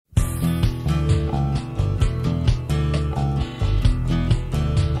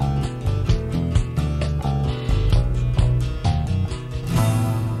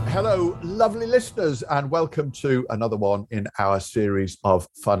lovely listeners, and welcome to another one in our series of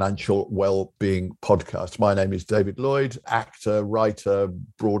financial well-being podcasts. My name is David Lloyd, actor, writer,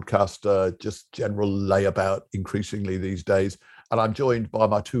 broadcaster, just general layabout increasingly these days. And I'm joined by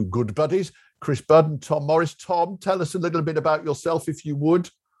my two good buddies, Chris Budd and Tom Morris. Tom, tell us a little bit about yourself, if you would.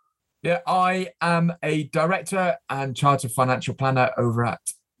 Yeah, I am a director and chartered financial planner over at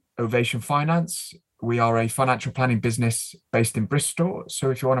Ovation Finance. We are a financial planning business based in Bristol.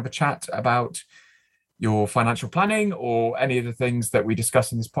 So if you want to have a chat about your financial planning or any of the things that we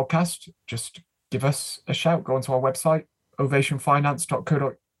discuss in this podcast, just give us a shout. Go onto our website,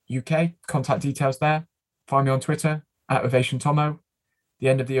 ovationfinance.co.uk. Contact details there. Find me on Twitter at OvationTomo. The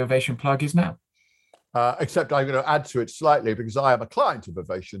end of the Ovation plug is now. Except I'm going to add to it slightly because I am a client of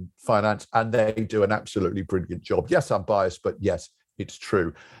Ovation Finance and they do an absolutely brilliant job. Yes, I'm biased, but yes, it's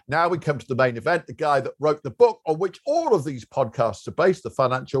true. Now we come to the main event, the guy that wrote the book on which all of these podcasts are based, the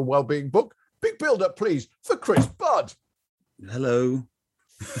Financial Wellbeing book. Big build-up, please, for Chris Budd. Hello.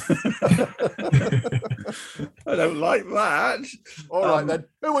 I don't like that. All right, then.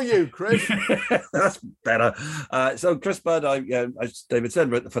 Who are you, Chris? That's better. So Chris Budd, as David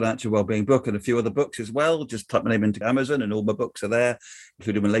said, wrote the Financial Wellbeing book and a few other books as well. Just type my name into Amazon and all my books are there,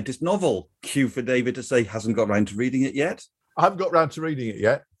 including my latest novel. Cue for David to say hasn't got around to reading it yet. I haven't got round to reading it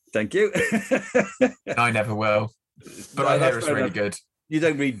yet. Thank you. I never will. But I hear it's really good. You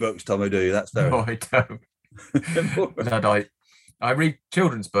don't read books, Tomo, do you? That's fair. No, I don't. No, I read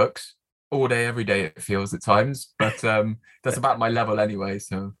children's books all day, every day, it feels at times. But that's about my level anyway.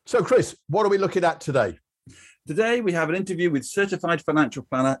 So, Chris, what are we looking at today? Today, we have an interview with certified financial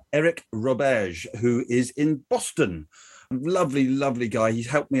planner Eric Roberge, who is in Boston. Lovely, lovely guy. He's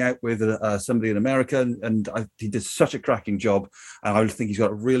helped me out with somebody in America, and he did such a cracking job. And I think he's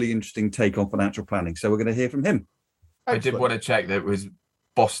got a really interesting take on financial planning. So we're going to hear from him. Excellent. I did want to check that it was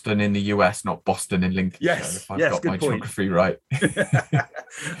Boston in the US, not Boston in Lincolnshire. Yes, if I've got my geography right. And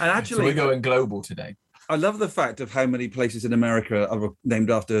actually, so we're going global today. I love the fact of how many places in America are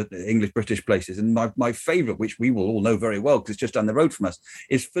named after English British places. And my favourite, which we will all know very well because it's just down the road from us,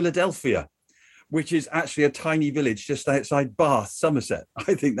 is Philadelphia, which is actually a tiny village just outside Bath, Somerset.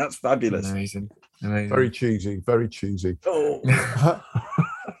 I think that's fabulous. Amazing. Very cheesy, very cheesy. Oh.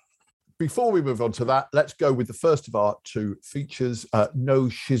 Before we move on to that, let's go with the first of our two features, No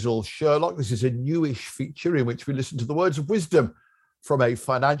Shizzle Sherlock. This is a newish feature in which we listen to the words of wisdom from a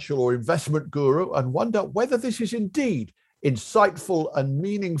financial or investment guru and wonder whether this is indeed insightful and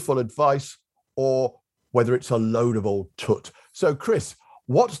meaningful advice or whether it's a load of old tut. So, Chris,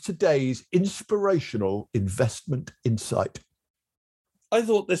 what's today's inspirational investment insight? I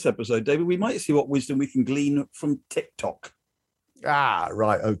thought this episode, David, we might see what wisdom we can glean from TikTok.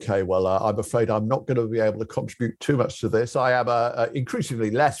 Right. Okay. Well, I'm afraid I'm not going to be able to contribute too much to this. I am an increasingly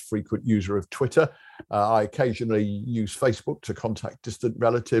less frequent user of Twitter. I occasionally use Facebook to contact distant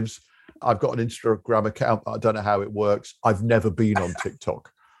relatives. I've got an Instagram account. I don't know how it works. I've never been on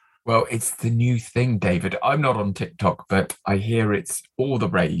TikTok. Well, it's the new thing, David. I'm not on TikTok, but I hear it's all the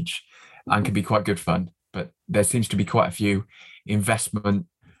rage and can be quite good fun. But there seems to be quite a few investment,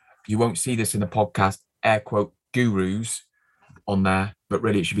 you won't see this in the podcast, air quote, gurus on there, but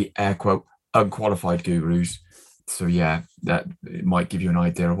really it should be air quote, unqualified gurus. So yeah, that it might give you an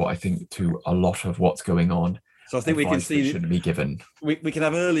idea of what I think to a lot of what's going on. So I think we can see shouldn't be given. We can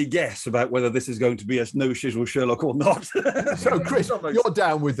have early guess about whether this is going to be a No Shizzle Sherlock or not. So Chris, you're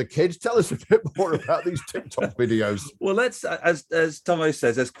down with the kids. Tell us a bit more about these TikTok videos. Well, let's, as Tomo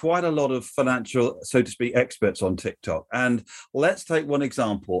says, there's quite a lot of financial, so to speak, experts on TikTok. And let's take one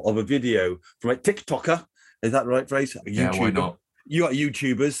example of a video from a TikToker. Is that the right phrase? Yeah, why not? You are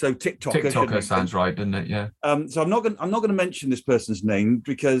YouTubers, so TikToker sounds right, doesn't it? Yeah. So I'm not going to mention this person's name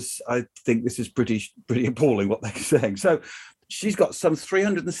because I think this is pretty appalling what they're saying. So she's got some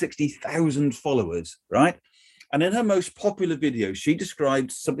 360,000 followers, right? And in her most popular video, she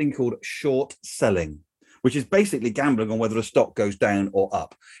described something called short selling, which is basically gambling on whether a stock goes down or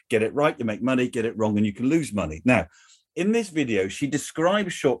up. Get it right, you make money. Get it wrong, and you can lose money. Now, in this video, she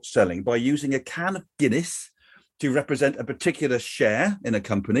describes short selling by using a can of Guinness to represent a particular share in a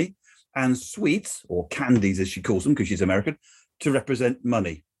company, and sweets, or candies as she calls them because she's American, to represent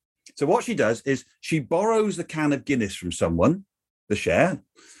money. So what she does is she borrows the can of Guinness from someone, the share,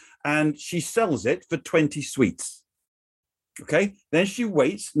 and she sells it for 20 sweets. Okay, then she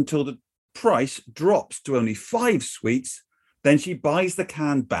waits until the price drops to only 5 sweets. Then she buys the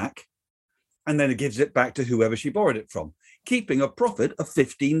can back and then it gives it back to whoever she borrowed it from, keeping a profit of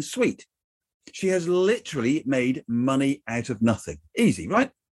 15 sweet. She has literally made money out of nothing. Easy, right?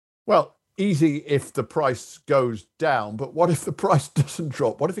 Well, easy if the price goes down, but what if the price doesn't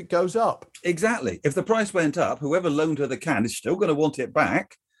drop? What if it goes up? Exactly. If the price went up, whoever loaned her the can is still going to want it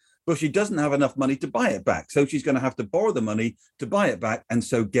back, but she doesn't have enough money to buy it back. So she's going to have to borrow the money to buy it back and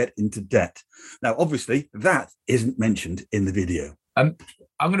so get into debt. Now, obviously, that isn't mentioned in the video. I'm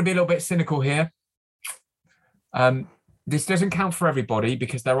going to be a little bit cynical here. This doesn't count for everybody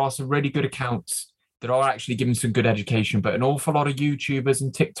because there are some really good accounts that are actually giving some good education, but an awful lot of YouTubers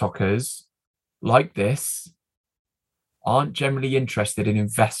and TikTokers like this aren't generally interested in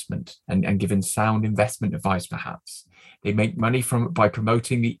investment and giving sound investment advice, perhaps. They make money by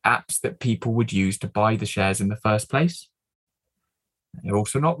promoting the apps that people would use to buy the shares in the first place. They're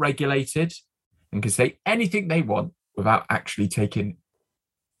also not regulated and can say anything they want without actually taking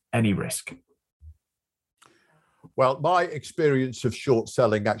any risk. Well, my experience of short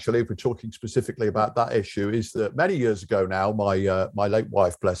selling, actually, if we're talking specifically about that issue, is that many years ago now, my late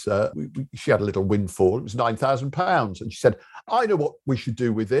wife, bless her, she had a little windfall. It was £9,000. And she said, I know what we should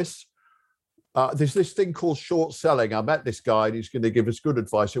do with this. There's this thing called short selling. I met this guy and he's going to give us good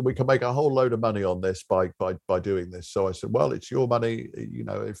advice and we can make a whole load of money on this by doing this. So I said, well, it's your money. You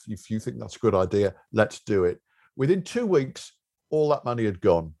know, if you think that's a good idea, let's do it. Within 2 weeks, all that money had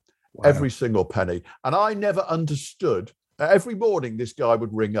gone. Wow. Every single penny. And I never understood. Every morning, this guy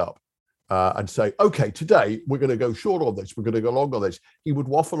would ring up and say, okay, today we're going to go short on this. We're going to go long on this. He would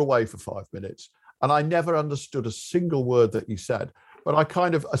waffle away for 5 minutes. And I never understood a single word that he said. But I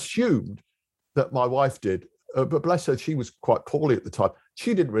kind of assumed that my wife did. But bless her, she was quite poorly at the time.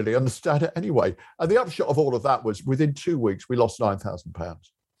 She didn't really understand it anyway. And the upshot of all of that was within 2 weeks, we lost £9,000.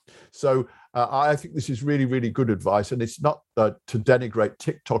 So I think this is really, really good advice. And it's not to denigrate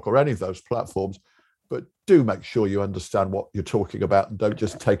TikTok or any of those platforms, but do make sure you understand what you're talking about and don't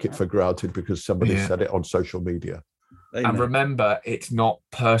just take it for granted because somebody said it on social media. Amen. And remember, it's not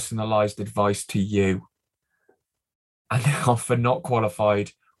personalized advice to you. And they're often not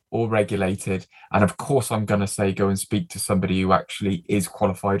qualified or regulated. And of course, I'm going to say go and speak to somebody who actually is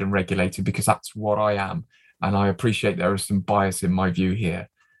qualified and regulated because that's what I am. And I appreciate there is some bias in my view here.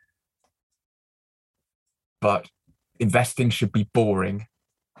 But investing should be boring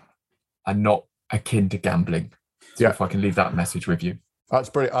and not akin to gambling. So if I can leave that message with you.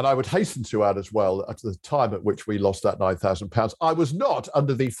 That's brilliant. And I would hasten to add as well, at the time at which we lost that £9,000, I was not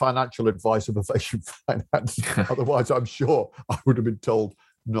under the financial advice of Ovation Finance. Otherwise, I'm sure I would have been told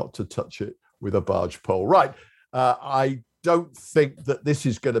not to touch it with a barge pole. Right. I don't think that this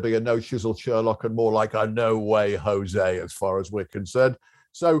is going to be a no shizzle Sherlock and more like a no way Jose as far as we're concerned.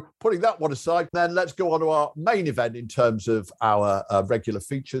 So putting that one aside, then let's go on to our main event in terms of our regular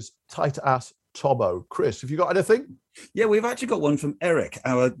features, Tight Ass Tomo. Chris, have you got anything? Yeah, we've actually got one from Eric,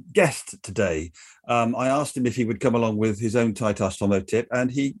 our guest today. I asked him if he would come along with his own Tight Ass Tomo tip, and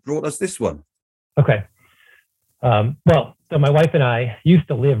he brought us this one. Okay. So my wife and I used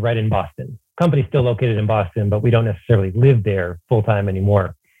to live right in Boston. Company's still located in Boston, but we don't necessarily live there full time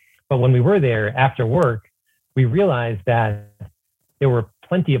anymore. But when we were there after work, we realized that there were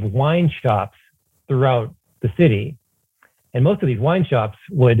plenty of wine shops throughout the city. And most of these wine shops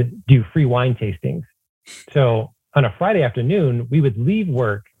would do free wine tastings. So on a Friday afternoon, we would leave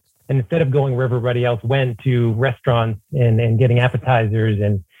work and instead of going where everybody else went to restaurants and getting appetizers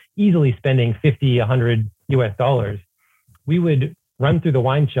and easily spending $50, $100 US, we would run through the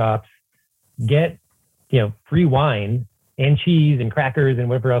wine shops, get, free wine and cheese and crackers and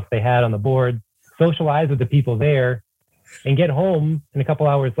whatever else they had on the board, socialize with the people there, and get home and a couple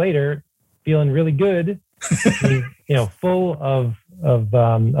hours later feeling really good, full of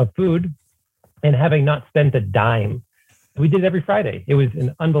food and having not spent a dime. We did it every Friday. It was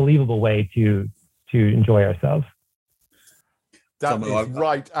an unbelievable way to enjoy ourselves. That is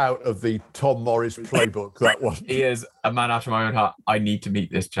right out of the Tom Morris playbook, that one. He is a man after my own heart. I need to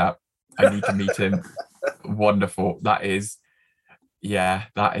meet this chap. I need to meet him. Wonderful. That is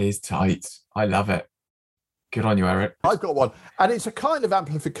tight. I love it. Good on you, Eric. I've got one. And it's a kind of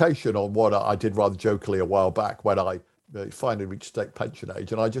amplification on what I did rather jokingly a while back when I finally reached state pension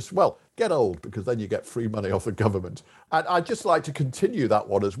age. And I just, get old because then you get free money off the government. And I'd just like to continue that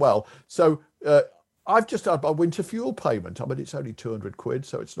one as well. So I've just had my winter fuel payment. I mean, it's only £200,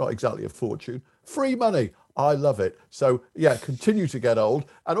 so it's not exactly a fortune. Free money. I love it. So, continue to get old.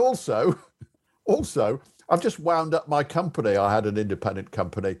 And also, I've just wound up my company. I had an independent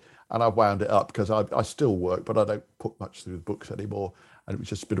company. And I wound it up because I still work, but I don't put much through the books anymore. And it was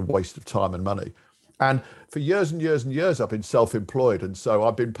just a bit of waste of time and money. And for years and years and years, I've been self-employed. And so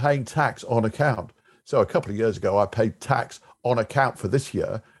I've been paying tax on account. So a couple of years ago, I paid tax on account for this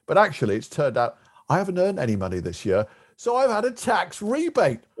year. But actually, it's turned out I haven't earned any money this year. So I've had a tax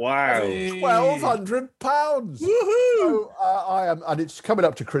rebate. Wow. £1,200. Woohoo! So I am, and it's coming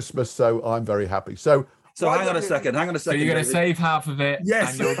up to Christmas, so I'm very happy. So hang on a second. So you're going to save half of it,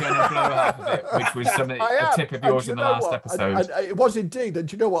 yes, and you're going to blow half of it, which was a tip of yours in the last episode. And it was indeed. And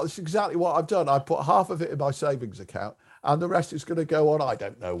do you know what? It's exactly what I've done. I put half of it in my savings account, and the rest is going to go on. I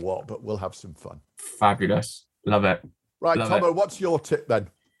don't know what, but we'll have some fun. Fabulous. Love it. Right, Tomo, what's your tip then?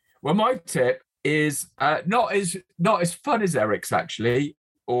 Well, my tip is not as fun as Eric's, actually.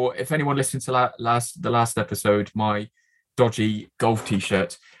 Or if anyone listened to the last episode, my dodgy golf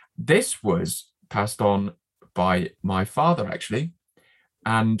T-shirt, this was passed on by my father, actually,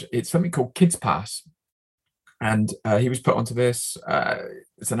 and it's something called Kids Pass, and he was put onto this.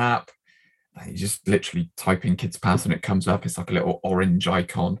 It's an app. You just literally type in Kids Pass and it comes up. It's like a little orange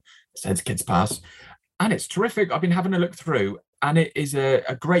icon. It says Kids Pass, and it's terrific. I've been having a look through, and it is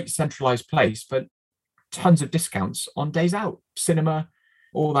a great centralized place for tons of discounts on days out, cinema,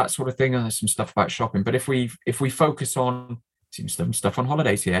 all that sort of thing. And there's some stuff about shopping, but if we focus on, seems some stuff on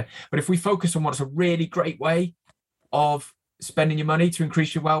holidays here, but if we focus on what's a really great way of spending your money to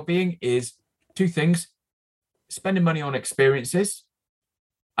increase your well-being is two things: spending money on experiences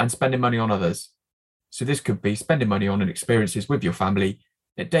and spending money on others. So this could be spending money on experiences with your family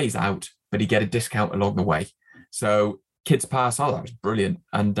at days out, but you get a discount along the way. So Kids Pass, that was brilliant.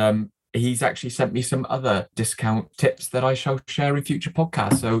 And he's actually sent me some other discount tips that I shall share in future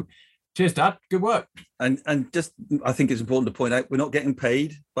podcasts. So cheers, Dad. Good work. And just, I think it's important to point out, we're not getting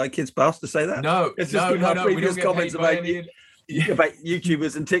paid by Kids Pass to say that. No, it's just previous comments about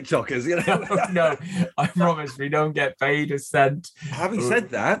YouTubers and TikTokers. You know, no, I promise we don't get paid a cent. Having said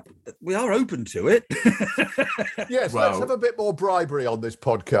that, we are open to it. Yes, let's have a bit more bribery on this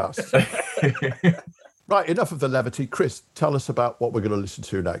podcast. Right, enough of the levity. Chris, tell us about what we're going to listen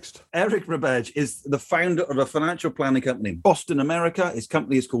to next. Eric Roberge is the founder of a financial planning company in Boston, America. His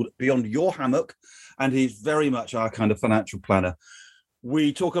company is called Beyond Your Hammock, and he's very much our kind of financial planner.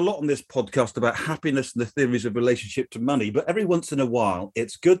 We talk a lot on this podcast about happiness and the theories of relationship to money, but every once in a while,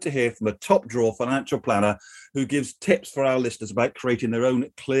 it's good to hear from a top drawer financial planner who gives tips for our listeners about creating their own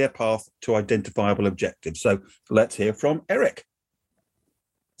clear path to identifiable objectives. So let's hear from Eric.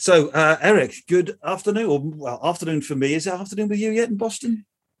 So, Eric, good afternoon, or well, afternoon for me. Is it afternoon with you yet in Boston?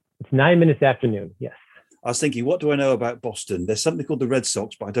 It's 9 minutes afternoon, yes. I was thinking, what do I know about Boston? There's something called the Red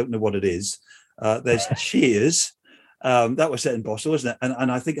Sox, but I don't know what it is. There's Cheers. That was set in Boston, wasn't it?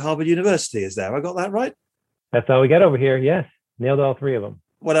 And I think Harvard University is there. Have I got that right? That's all we got over here, yes. Nailed all three of them.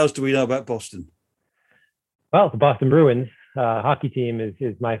 What else do we know about Boston? Well, the Boston Bruins hockey team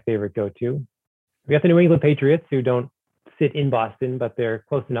is my favorite go-to. We got the New England Patriots, who don't sit in Boston, but they're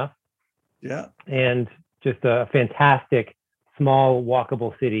close enough. Yeah. And just a fantastic, small,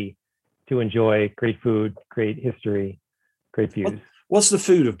 walkable city to enjoy great food, great history, great views. What's the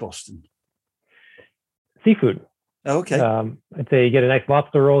food of Boston? Seafood. Oh, okay. I'd say you get a nice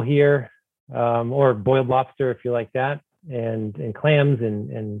lobster roll here, or boiled lobster if you like that, and clams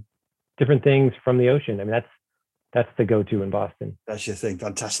and different things from the ocean. I mean, that's the go-to in Boston. That's your thing.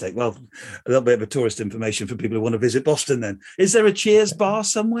 Fantastic. Well, a little bit of a tourist information for people who want to visit Boston then. Is there a Cheers bar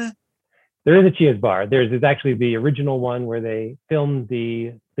somewhere? There is a Cheers bar. There's actually the original one where they filmed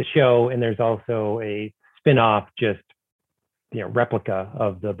the show, and there's also a spin-off, just replica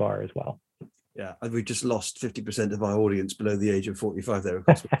of the bar as well. Yeah, and we've just lost 50% of our audience below the age of 45 there, of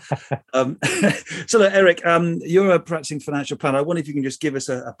course. So, look, Eric, you're a practicing financial planner. I wonder if you can just give us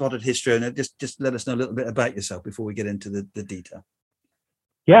a potted history and just let us know a little bit about yourself before we get into the detail.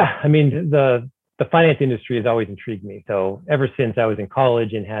 Yeah, I mean, the finance industry has always intrigued me. So ever since I was in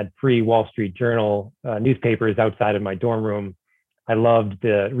college and had free Wall Street Journal newspapers outside of my dorm room, I loved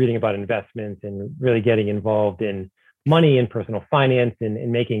reading about investments and really getting involved in money and personal finance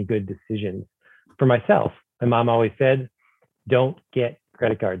and making good decisions for myself. My mom always said, don't get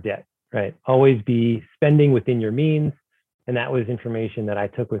credit card debt, right? Always be spending within your means. And that was information that I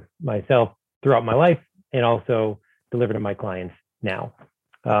took with myself throughout my life and also deliver to my clients now.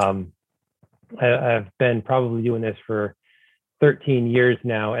 I've been probably doing this for 13 years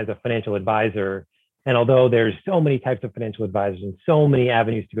now as a financial advisor. And although there's so many types of financial advisors and so many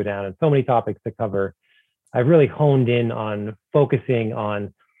avenues to go down and so many topics to cover, I've really honed in on focusing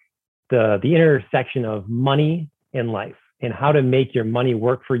on the intersection of money and life and how to make your money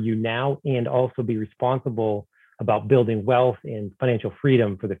work for you now and also be responsible about building wealth and financial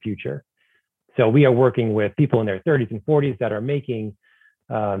freedom for the future. So we are working with people in their 30s and 40s that are making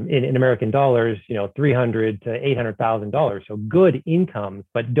in American dollars, $300,000 to $800,000. So good incomes,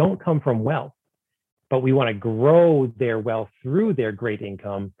 but don't come from wealth. But we want to grow their wealth through their great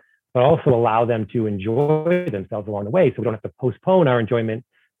income but also allow them to enjoy themselves along the way. So we don't have to postpone our enjoyment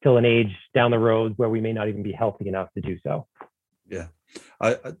till an age down the road where we may not even be healthy enough to do so. Yeah.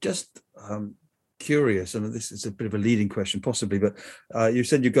 I just curious, and this is a bit of a leading question possibly, but you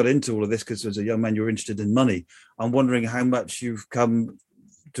said you got into all of this because as a young man you're interested in money. I'm wondering how much you've come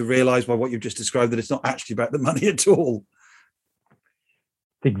to realize by what you've just described that it's not actually about the money at all.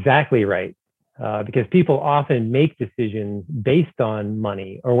 That's exactly right. Because people often make decisions based on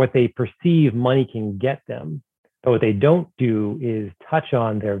money or what they perceive money can get them. But what they don't do is touch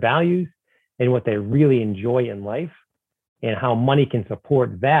on their values and what they really enjoy in life and how money can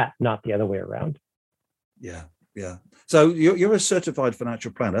support that, not the other way around. Yeah, yeah. So you're a certified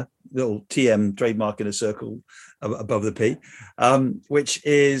financial planner, little TM trademark in a circle above the P, which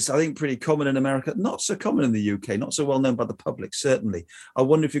is, I think, pretty common in America, not so common in the UK, not so well known by the public, certainly. I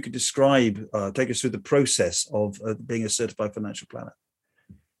wonder if you could describe, take us through the process of being a certified financial planner.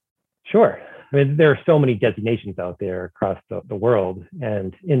 Sure. I mean, there are so many designations out there across the world.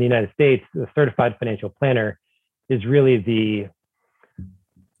 And in the United States, the certified financial planner is really the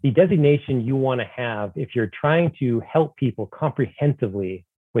designation you want to have if you're trying to help people comprehensively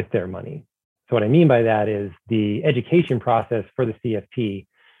with their money. So what I mean by that is the education process for the CFP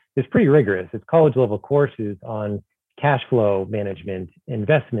is pretty rigorous. It's college level courses on cash flow management,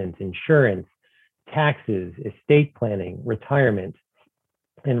 investments, insurance, taxes, estate planning, retirement,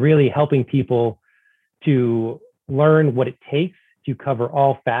 and really helping people to learn what it takes to cover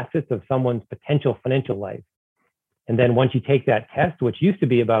all facets of someone's potential financial life. And then once you take that test, which used to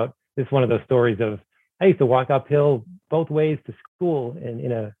be about, this is one of those stories of, I used to walk uphill both ways to school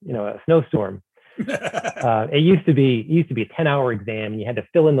in a snowstorm. It used to be a 10-hour exam, and you had to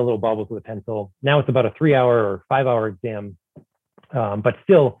fill in the little bubbles with a pencil. Now it's about a 3-hour or 5-hour exam, but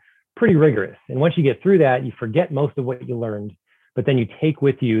still pretty rigorous. And once you get through that, you forget most of what you learned, but then you take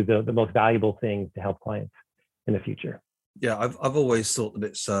with you the most valuable things to help clients in the future. Yeah, I've always thought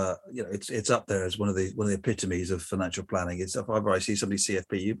that it's up there as one of the epitomes of financial planning. It's if ever I see somebody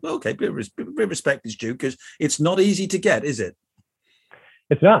CFP, okay, bit of respect is due, because it's not easy to get, is it?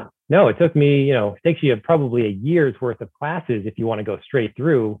 It's not. No, it took me, it takes you probably a year's worth of classes if you want to go straight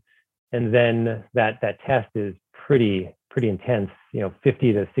through, and then that test is pretty intense.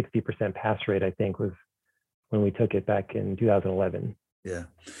 50 to 60% pass rate, I think, was when we took it back in 2011. Yeah.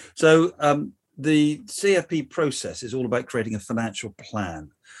 So the CFP process is all about creating a financial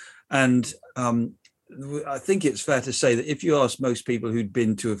plan. And I think it's fair to say that if you ask most people who'd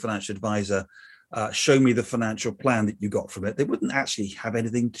been to a financial advisor, show me the financial plan that you got from it, they wouldn't actually have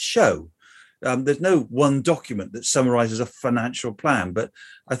anything to show. There's no one document that summarizes a financial plan, but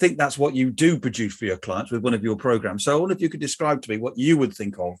I think that's what you do produce for your clients with one of your programs. So I wonder if you could describe to me what you would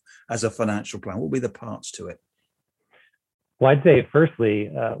think of as a financial plan. What would be the parts to it? Well, I'd say,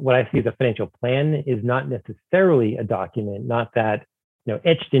 firstly, what I see as a financial plan is not necessarily a document, not that,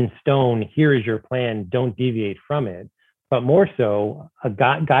 etched in stone, here is your plan, don't deviate from it, but more so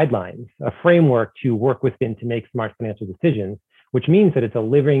guidelines, a framework to work within to make smart financial decisions, which means that it's a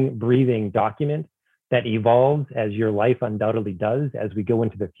living, breathing document that evolves as your life undoubtedly does as we go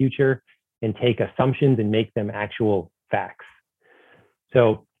into the future and take assumptions and make them actual facts.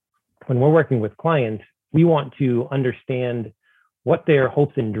 So when we're working with clients, we want to understand what their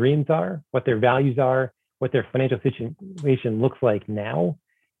hopes and dreams are, what their values are, what their financial situation looks like now,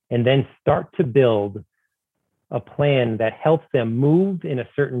 and then start to build a plan that helps them move in a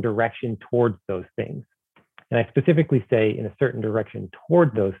certain direction towards those things. And I specifically say in a certain direction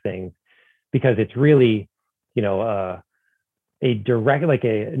toward those things, because it's really, a direct, like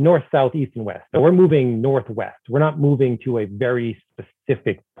a north, south, east, and west. So we're moving northwest. We're not moving to a very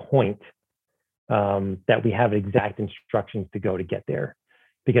specific point that we have exact instructions to go to get there.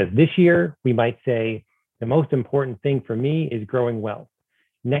 Because this year we might say, the most important thing for me is growing wealth.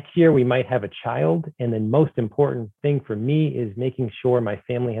 Next year we might have a child, and the most important thing for me is making sure my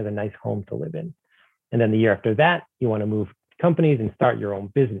family has a nice home to live in. And then the year after that, you want to move companies and start your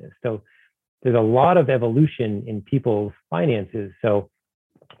own business. So there's a lot of evolution in people's finances. So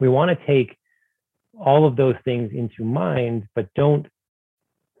we want to take all of those things into mind, but don't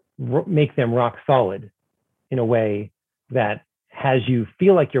make them rock solid in a way that has you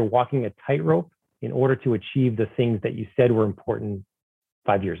feel like you're walking a tightrope in order to achieve the things that you said were important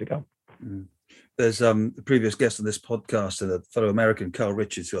 5 years ago. Mm. There's the previous guest on this podcast, a fellow American, Carl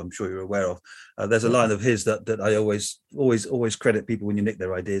Richards, who I'm sure you're aware of. There's a line of his that I always credit people when you nick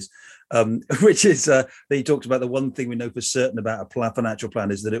their ideas, which is that he talks about the one thing we know for certain about a financial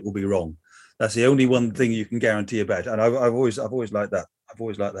plan is that it will be wrong. That's the only one thing you can guarantee about it. And I've always liked that. I've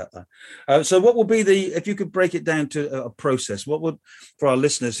always liked that. So what will be if you could break it down to a process, what would, for our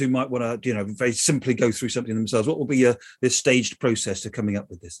listeners who might want to, very simply go through something themselves, what will be this staged process to coming up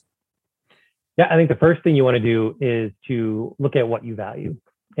with this? Yeah, I think the first thing you want to do is to look at what you value.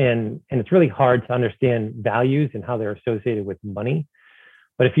 And it's really hard to understand values and how they're associated with money.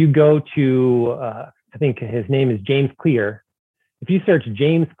 But if you go to, I think his name is James Clear. If you search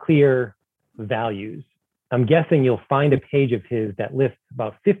James Clear values, I'm guessing you'll find a page of his that lists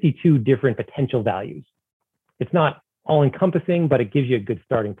about 52 different potential values. It's not all encompassing, but it gives you a good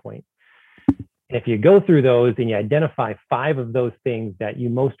starting point. And if you go through those and you identify 5 of those things that you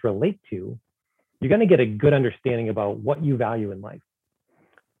most relate to, you're going to get a good understanding about what you value in life.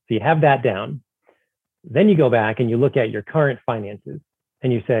 So you have that down. Then you go back and you look at your current finances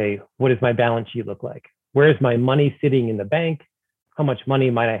and you say, what does my balance sheet look like? Where is my money sitting in the bank? How much money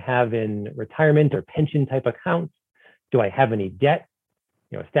might I have in retirement or pension type accounts? Do I have any debt?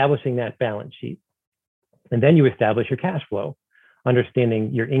 Establishing that balance sheet. And then you establish your cash flow,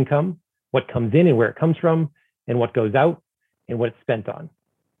 understanding your income, what comes in and where it comes from, and what goes out and what it's spent on.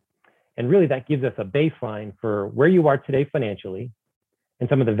 And really that gives us a baseline for where you are today financially and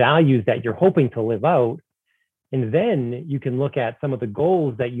some of the values that you're hoping to live out. And then you can look at some of the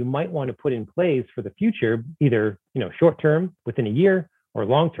goals that you might want to put in place for the future, either short term within a year or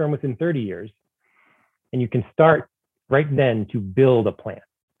long term within 30 years. And you can start right then to build a plan.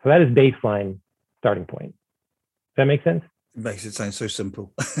 So that is baseline starting point. Does that make sense? It makes it sound so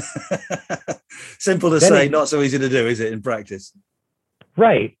simple. Simple to say, not so easy to do, is it, in practice?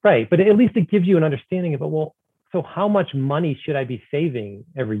 Right. But at least it gives you an understanding of, so how much money should I be saving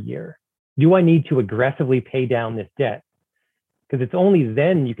every year? Do I need to aggressively pay down this debt? Because it's only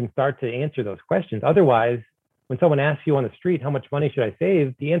then you can start to answer those questions. Otherwise, when someone asks you on the street, how much money should I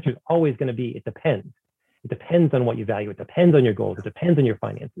save? The answer is always going to be, it depends. It depends on what you value. It depends on your goals. It depends on your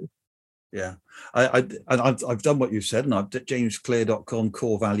finances. Yeah. I've done what you said, and I've jamesclear.com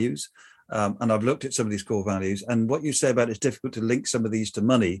core values. And I've looked at some of these core values. And what you say about it's difficult to link some of these to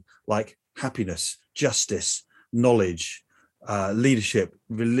money, like happiness, justice, knowledge, leadership,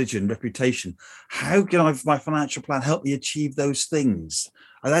 religion, reputation. How can my financial plan help me achieve those things?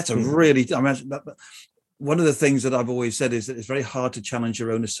 And that's one of the things that I've always said is that it's very hard to challenge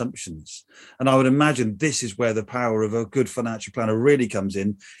your own assumptions. And I would imagine this is where the power of a good financial planner really comes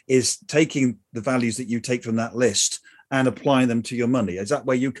in, is taking the values that you take from that list and applying them to your money. Is that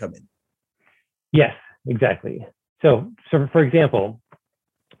where you come in? Yes, exactly. So for example,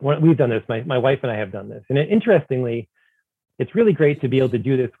 we've done this, my wife and I have done this. And interestingly, it's really great to be able to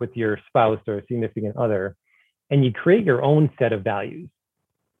do this with your spouse or a significant other, and you create your own set of values,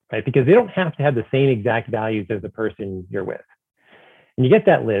 right? Because they don't have to have the same exact values as the person you're with. And you get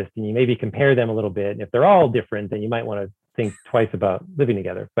that list and you maybe compare them a little bit. And if they're all different, then you might want to think twice about living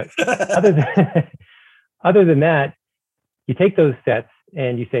together. But other than that, you take those sets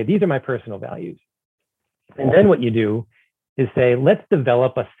and you say, these are my personal values. And then what you do is say, let's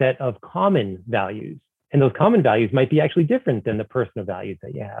develop a set of common values. And those common values might be actually different than the personal values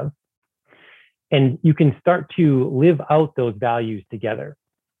that you have. And you can start to live out those values together.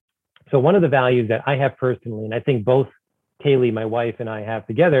 So one of the values that I have personally, and I think both Kaylee, my wife, and I have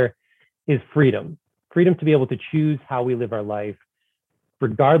together, is freedom. Freedom to be able to choose how we live our life,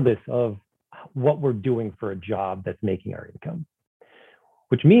 regardless of what we're doing for a job that's making our income.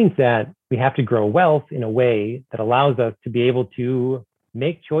 Which means that we have to grow wealth in a way that allows us to be able to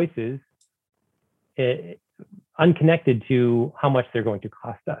make choices unconnected to how much they're going to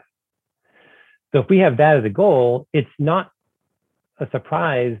cost us. So if we have that as a goal, it's not a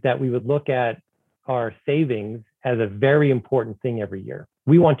surprise that we would look at our savings as a very important thing every year.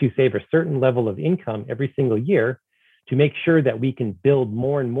 We want to save a certain level of income every single year to make sure that we can build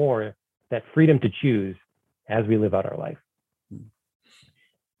more and more that freedom to choose as we live out our life.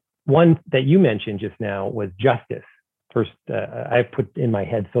 One that you mentioned just now was justice. First, I put in my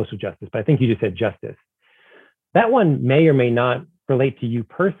head social justice, but I think you just said justice. That one may or may not relate to you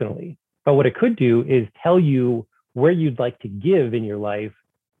personally, but what it could do is tell you where you'd like to give in your life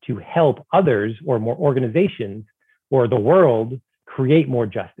to help others or more organizations or the world create more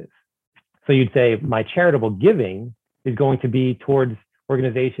justice. So you'd say, my charitable giving is going to be towards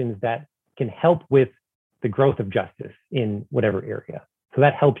organizations that can help with the growth of justice in whatever area. So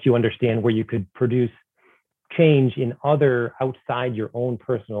that helps you understand where you could produce change in other outside your own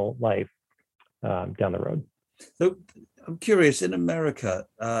personal life down the road. So I'm curious, in America,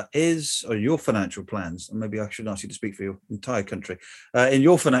 or your financial plans, and maybe I should ask you to speak for your entire country, in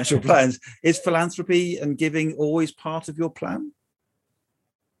your financial plans, is philanthropy and giving always part of your plan?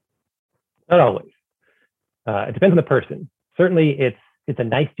 Not always. It depends on the person. Certainly, it's It's a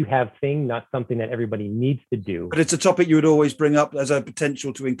nice to have thing, not something that everybody needs to do. But it's a topic you would always bring up as a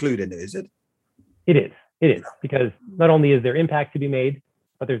potential to include in it, is it? It is, because not only is there impact to be made,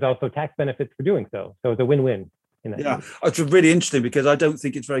 but there's also tax benefits for doing so. So it's a win-win in that case. It's really interesting because I don't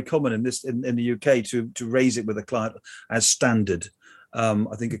think it's very common in the UK to raise it with a client as standard.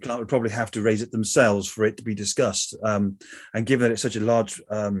 I think a client would probably have to raise it themselves for it to be discussed. And given that it's such a large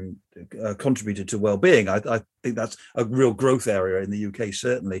contributor to well-being, I think that's a real growth area in the UK,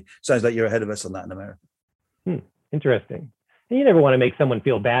 certainly. Sounds like you're ahead of us on that in America. Interesting. And you never want to make someone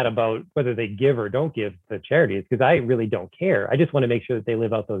feel bad about whether they give or don't give to charities, because I really don't care. I just want to make sure that they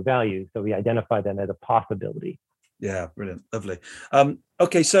live out those values, so we identify them as a possibility. Yeah, brilliant. Lovely.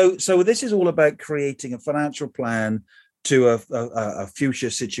 Okay, so this is all about creating a financial plan to a future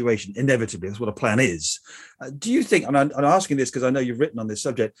situation. Inevitably, that's what a plan is. Do you think, and I'm asking this because I know you've written on this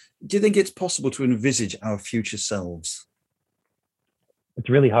subject, do you think it's possible to envisage our future selves? It's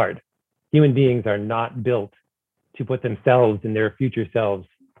really hard. Human beings are not built to put themselves in their future selves'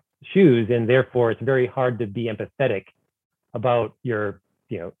 shoes, and therefore it's very hard to be empathetic about your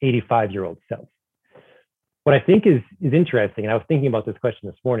 85-year-old self. What I think is interesting, and I was thinking about this question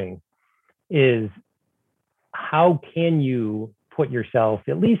this morning, is how can you put yourself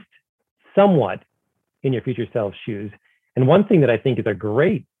at least somewhat in your future self's shoes? And one thing that I think is a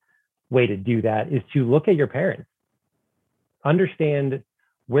great way to do that is to look at your parents, understand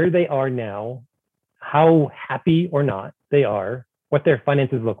where they are now, how happy or not they are, what their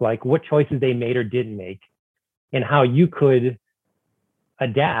finances look like, what choices they made or didn't make, and how you could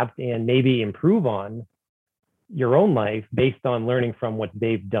adapt and maybe improve on your own life based on learning from what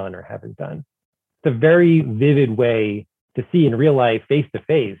they've done or haven't done. It's a very vivid way to see in real life, face to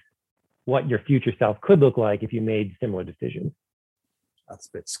face, what your future self could look like if you made similar decisions. That's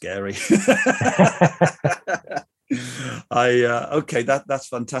a bit scary. Okay, that's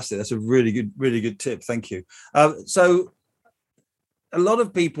fantastic. That's a really good tip. Thank you. So a lot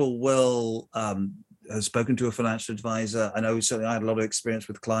of people will have spoken to a financial advisor. I know certainly I had a lot of experience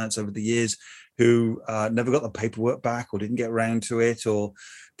with clients over the years who never got the paperwork back or didn't get around to it or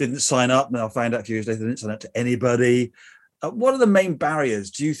didn't sign up. And I found out a few years later they didn't sign up to anybody. What are the main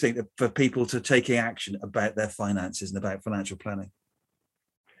barriers, do you think, for people to taking action about their finances and about financial planning?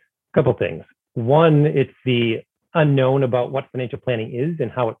 A couple things. One, it's the unknown about what financial planning is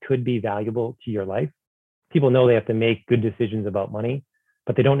and how it could be valuable to your life. People know they have to make good decisions about money,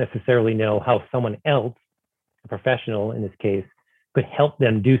 but they don't necessarily know how someone else, a professional in this case, could help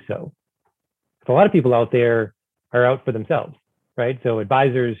them do so. So a lot of people out there are out for themselves, right? So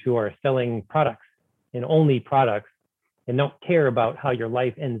advisors who are selling products and only products and don't care about how your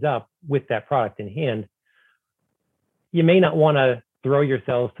life ends up with that product in hand, you may not want to throw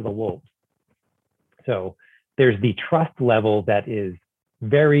yourselves to the wolves. So there's the trust level that is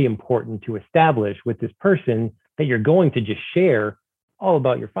very important to establish with this person that you're going to just share all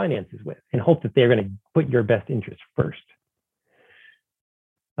about your finances with and hope that they're going to put your best interest first.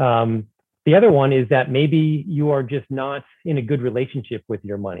 The other one is that maybe you are just not in a good relationship with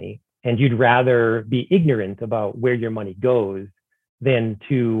your money and you'd rather be ignorant about where your money goes than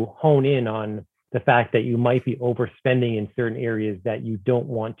to hone in on the fact that you might be overspending in certain areas that you don't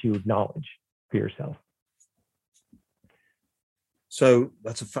want to acknowledge for yourself. So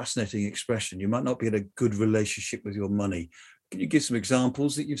that's a fascinating expression. You might not be in a good relationship with your money. Can you give some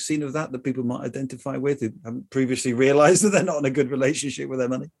examples that you've seen of that people might identify with who haven't previously realized that they're not in a good relationship with their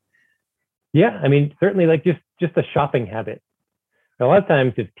money? Yeah, I mean, certainly like just a shopping habit. A lot of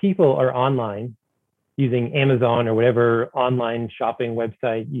times if people are online using Amazon or whatever online shopping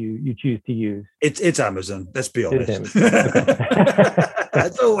website you choose to use. It's Amazon, let's be honest. Okay.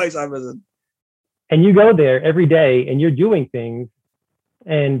 It's always Amazon. And you go there every day and you're doing things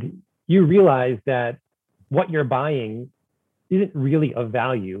and you realize that what you're buying isn't really of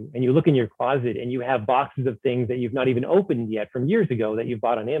value. And you look in your closet and you have boxes of things that you've not even opened yet from years ago that you've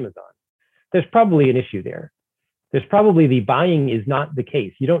bought on Amazon. There's probably an issue there. There's probably the buying is not the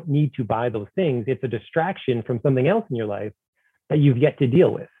case. You don't need to buy those things. It's a distraction from something else in your life that you've yet to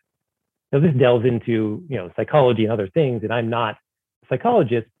deal with. Now this delves into, psychology and other things, and I'm not a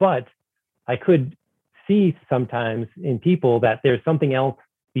psychologist, but I could see sometimes in people that there's something else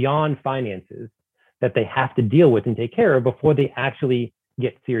beyond finances that they have to deal with and take care of before they actually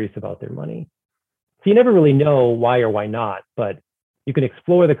get serious about their money. So you never really know why or why not, but you can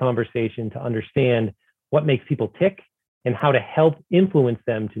explore the conversation to understand what makes people tick and how to help influence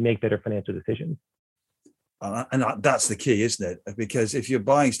them to make better financial decisions. And that's the key, isn't it? Because if you're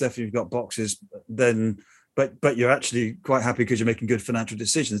buying stuff and you've got boxes, then but you're actually quite happy because you're making good financial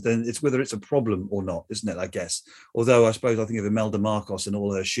decisions, then it's whether it's a problem or not, isn't it? I guess. Although I suppose I think of Imelda Marcos and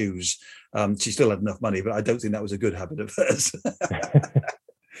all her shoes, she still had enough money, but I don't think that was a good habit of hers.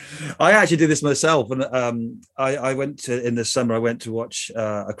 I actually did this myself, and I went to, in the summer, I went to watch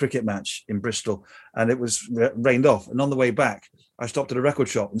a cricket match in Bristol, and it was rained off. And on the way back, I stopped at a record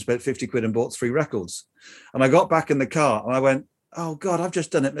shop and spent 50 quid and bought 3 records. And I got back in the car and I went, oh God, I've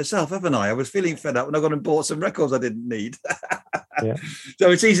just done it myself, haven't I? I was feeling fed up and I got and bought some records I didn't need. Yeah.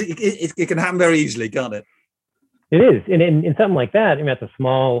 So it's easy. It can happen very easily, can't it? It is. And in something like that, I mean, that's a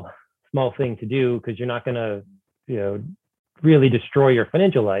small thing to do because you're not going to, really destroy your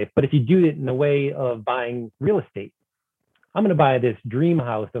financial life. But if you do it in the way of buying real estate, I'm going to buy this dream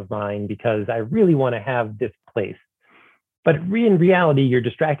house of mine because I really want to have this place. But in reality, you're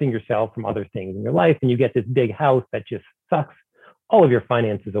distracting yourself from other things in your life, and you get this big house that just sucks all of your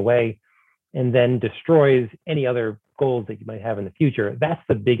finances away and then destroys any other goals that you might have in the future. That's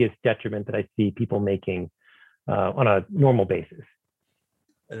the biggest detriment that I see people making on a normal basis.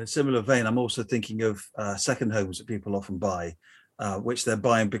 In a similar vein, I'm also thinking of second homes that people often buy, which they're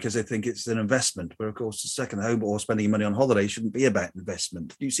buying because they think it's an investment, where of course a second home or spending money on holiday shouldn't be about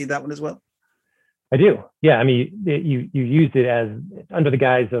investment. Do you see that one as well? I do. Yeah. I mean, you used it as under the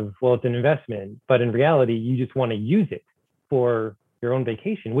guise of, well, it's an investment, but in reality, you just want to use it for your own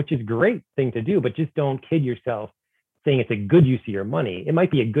vacation, which is a great thing to do, but just don't kid yourself saying it's a good use of your money. It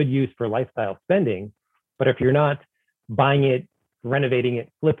might be a good use for lifestyle spending, but if you're not buying it, renovating it,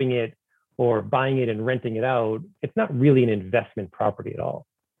 flipping it, or buying it and renting it out, it's not really an investment property at all.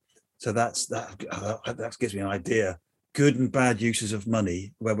 So that gives me an idea. Good and bad uses of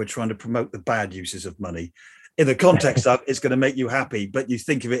money, where we're trying to promote the bad uses of money. In the context of it's going to make you happy, but you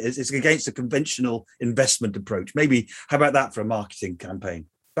think of it as it's against a conventional investment approach. Maybe, how about that for a marketing campaign?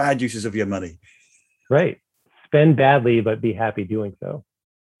 Bad uses of your money. Right. Spend badly, but be happy doing so.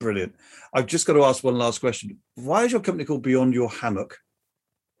 Brilliant. I've just got to ask one last question. Why is your company called Beyond Your Hammock?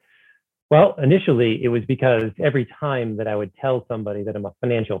 Well, initially, it was because every time that I would tell somebody that I'm a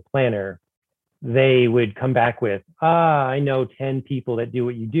financial planner, they would come back with, I know 10 people that do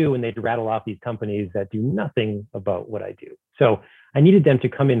what you do, and they'd rattle off these companies that do nothing about what I do. So I needed them to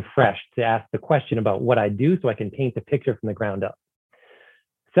come in fresh to ask the question about what I do so I can paint the picture from the ground up.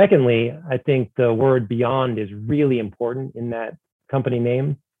 Secondly, I think the word beyond is really important in that company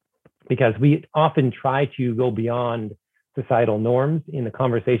name, because we often try to go beyond societal norms in the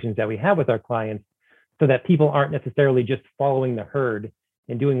conversations that we have with our clients so that people aren't necessarily just following the herd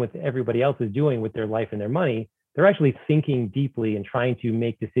and doing what everybody else is doing with their life and their money. They're actually thinking deeply and trying to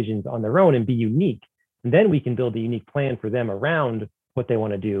make decisions on their own and be unique. And then we can build a unique plan for them around what they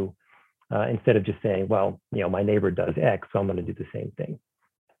want to do instead of just saying, well, my neighbor does X, so I'm going to do the same thing.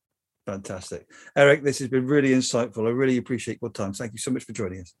 Fantastic. Eric, this has been really insightful. I really appreciate your time. Thank you so much for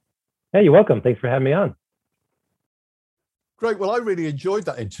joining us. Hey, you're welcome. Thanks for having me on. Great. Well, I really enjoyed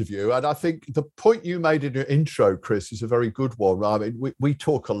that interview. And I think the point you made in your intro, Chris, is a very good one. I mean, we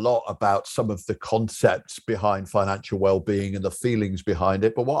talk a lot about some of the concepts behind financial well-being and the feelings behind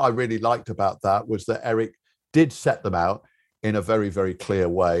it. But what I really liked about that was that Eric did set them out in a very, very clear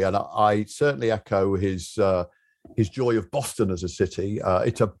way. And I certainly echo his joy of Boston as a city.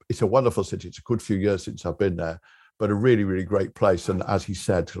 It's a wonderful city. It's a good few years since I've been there, but a really, really great place. And as he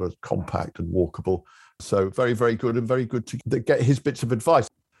said, sort of compact and walkable. So very, very good, and very good to get his bits of advice.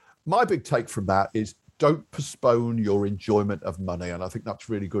 My big take from that is don't postpone your enjoyment of money. And I think that's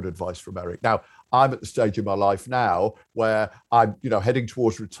really good advice from Eric. Now, I'm at the stage in my life now where I'm, heading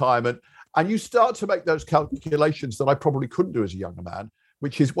towards retirement, and you start to make those calculations that I probably couldn't do as a younger man,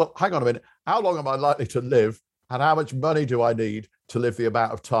 which is, well, hang on a minute, how long am I likely to live? And how much money do I need to live the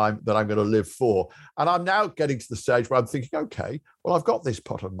amount of time that I'm going to live for? And I'm now getting to the stage where I'm thinking, okay, well, I've got this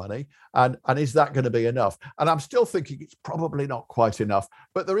pot of money, and is that going to be enough? And I'm still thinking it's probably not quite enough.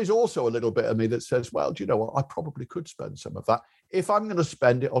 But there is also a little bit of me that says, well, do you know what? I probably could spend some of that if I'm going to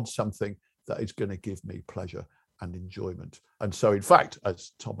spend it on something that is going to give me pleasure and enjoyment. And so, in fact,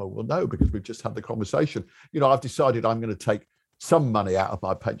 as Tomo will know, because we've just had the conversation, I've decided I'm going to take some money out of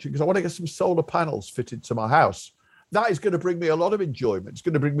my pension because I want to get some solar panels fitted to my house. That is going to bring me a lot of enjoyment. It's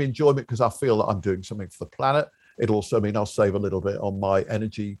going to bring me enjoyment because I feel that I'm doing something for the planet. It'll also mean I'll save a little bit on my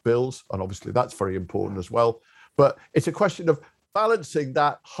energy bills. And obviously that's very important as well. But it's a question of balancing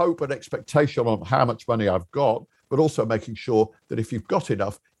that hope and expectation on how much money I've got, but also making sure that if you've got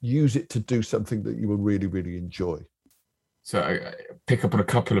enough, use it to do something that you will really, really enjoy. So I pick up on a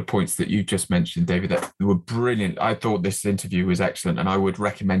couple of points that you just mentioned, David, that were brilliant. I thought this interview was excellent, and I would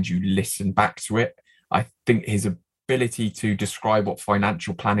recommend you listen back to it. I think his ability to describe what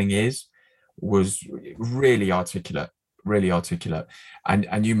financial planning is was really articulate.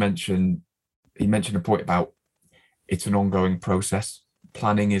 And he mentioned a point about it's an ongoing process.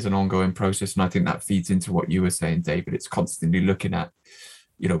 Planning is an ongoing process. And I think that feeds into what you were saying, David. It's constantly looking at,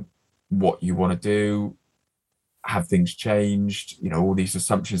 what you want to do. Have things changed? All these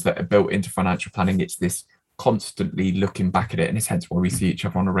assumptions that are built into financial planning. It's this constantly looking back at it. And it's hence why we see each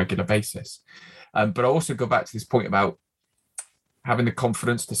other on a regular basis. But I also go back to this point about having the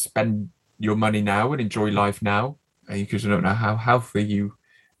confidence to spend your money now and enjoy life now, because you don't know how healthy you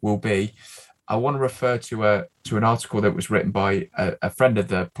will be. I want to refer to an article that was written by a friend of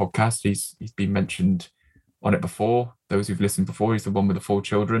the podcast. He's been mentioned on it before. Those who've listened before, he's the one with the 4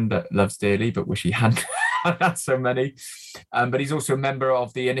 children that loves dearly, but wish he hadn't had so many. But he's also a member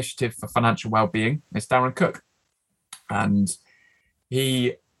of the Initiative for Financial Wellbeing. It's Darren Cook. And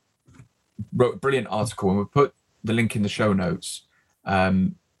he wrote a brilliant article, and we'll put the link in the show notes.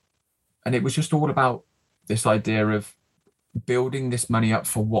 And it was just all about this idea of building this money up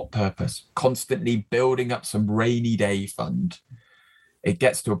for what purpose? Constantly building up some rainy day fund. It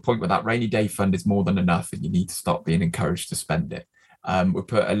gets to a point where that rainy day fund is more than enough and you need to start being encouraged to spend it. We'll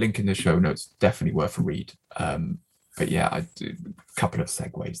put a link in the show notes, definitely worth a read. But yeah, I do a couple of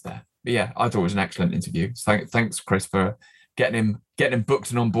segues there. But yeah, I thought it was an excellent interview. So thanks, Chris, for getting him booked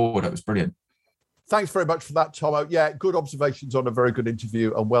and on board. That was brilliant. Thanks very much for that, Tomo. Yeah, good observations on a very good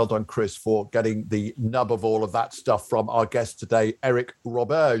interview, and well done, Chris, for getting the nub of all of that stuff from our guest today, Eric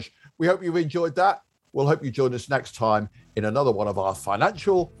Roberge. We hope you've enjoyed that. We'll hope you join us next time in another one of our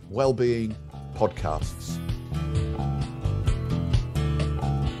financial well-being podcasts.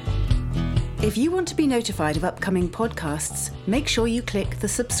 If you want to be notified of upcoming podcasts, make sure you click the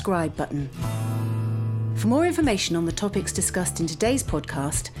subscribe button. For more information on the topics discussed in today's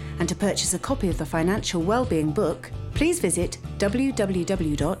podcast and to purchase a copy of the Financial Wellbeing book, please visit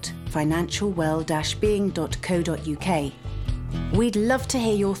www.financialwell-being.co.uk. We'd love to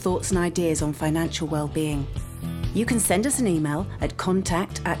hear your thoughts and ideas on financial well-being. You can send us an email at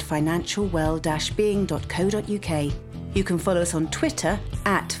contact@financialwell-being.co.uk. You can follow us on Twitter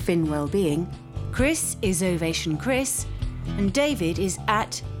 @FinWellbeing. Chris is Ovation Chris, and David is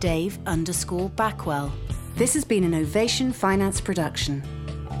 @Dave_Backwell. This has been an Ovation Finance production.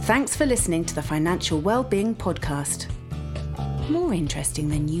 Thanks for listening to the Financial Wellbeing Podcast. More interesting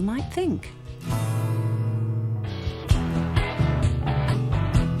than you might think.